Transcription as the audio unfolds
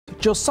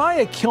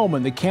Josiah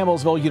Kilman, the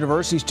Campbellsville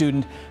University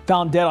student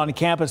found dead on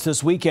campus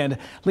this weekend,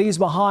 leaves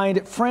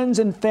behind friends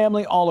and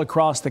family all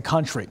across the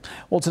country.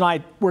 Well,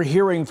 tonight we're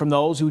hearing from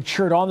those who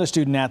cheered on the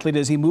student athlete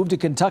as he moved to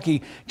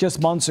Kentucky just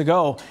months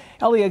ago.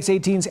 LEX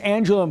 18's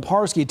Angela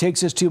Parsky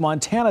takes us to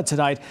Montana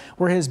tonight,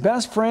 where his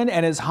best friend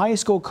and his high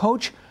school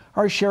coach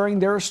are sharing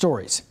their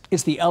stories.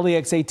 It's the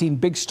LEX 18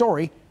 Big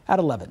Story at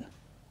 11.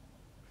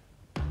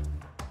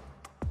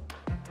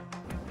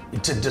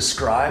 To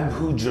describe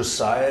who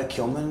Josiah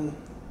Kilman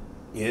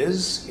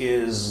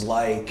is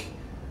like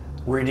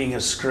reading a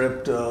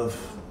script of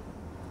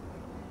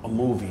a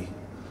movie.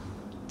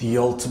 The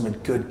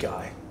ultimate good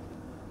guy.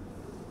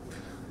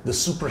 The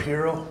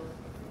superhero,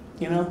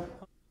 you know?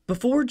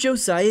 Before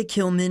Josiah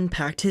Kilman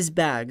packed his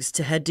bags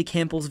to head to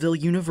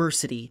Campbellsville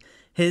University,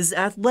 his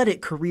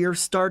athletic career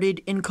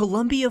started in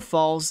Columbia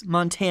Falls,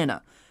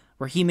 Montana,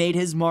 where he made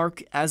his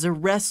mark as a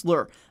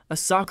wrestler, a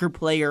soccer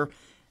player,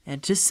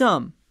 and to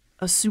some,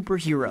 a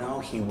superhero.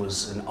 Now he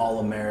was an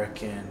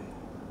all-American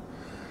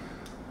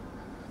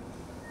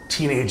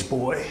teenage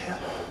boy.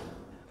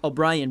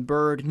 O'Brien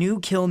Byrd knew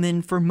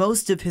Kilman for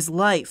most of his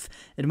life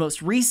and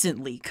most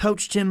recently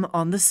coached him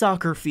on the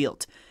soccer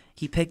field.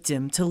 He picked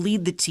him to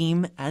lead the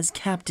team as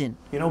captain.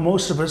 You know,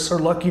 most of us are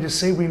lucky to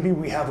say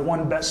we have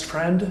one best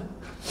friend.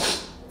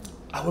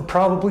 I would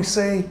probably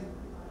say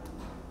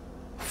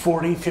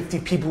 40, 50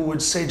 people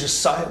would say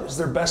Josiah was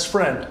their best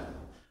friend.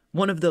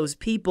 One of those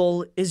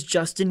people is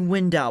Justin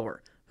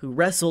Windauer, who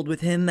wrestled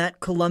with him at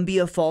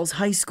Columbia Falls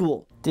High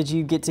School. Did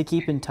you get to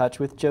keep in touch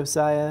with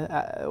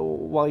Josiah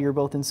while you were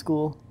both in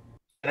school?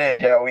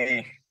 Yeah,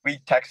 we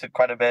texted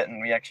quite a bit,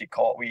 and we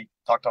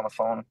talked on the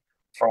phone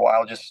for a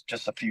while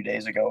just a few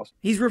days ago.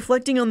 He's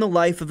reflecting on the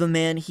life of a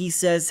man he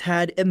says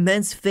had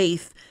immense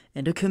faith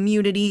and a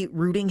community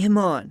rooting him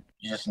on.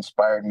 He just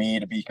inspired me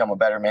to become a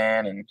better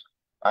man, and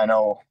I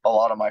know a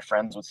lot of my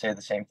friends would say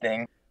the same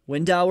thing.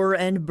 Windauer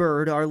and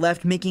Byrd are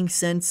left making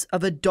sense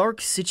of a dark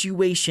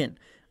situation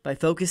by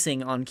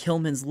focusing on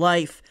Kilman's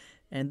life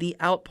and the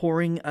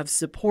outpouring of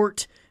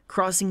support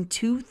crossing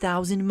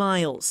 2,000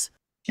 miles.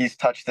 He's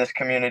touched this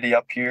community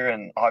up here,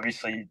 and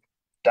obviously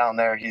down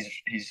there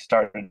he's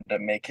started to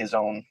make his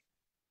own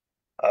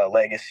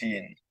legacy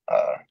and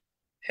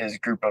his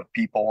group of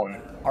people.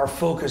 And our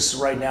focus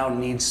right now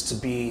needs to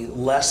be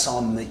less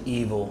on the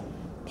evil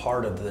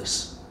part of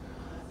this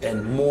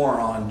and more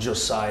on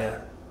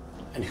Josiah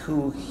and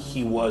who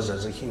he was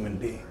as a human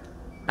being.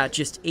 At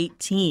just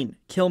 18,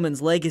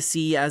 Kilman's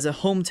legacy as a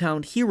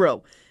hometown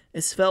hero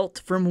is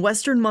felt from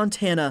western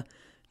Montana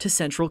to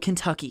central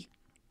Kentucky.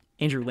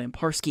 Andrew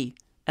Lamparski,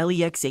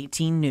 LEX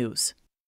 18 News.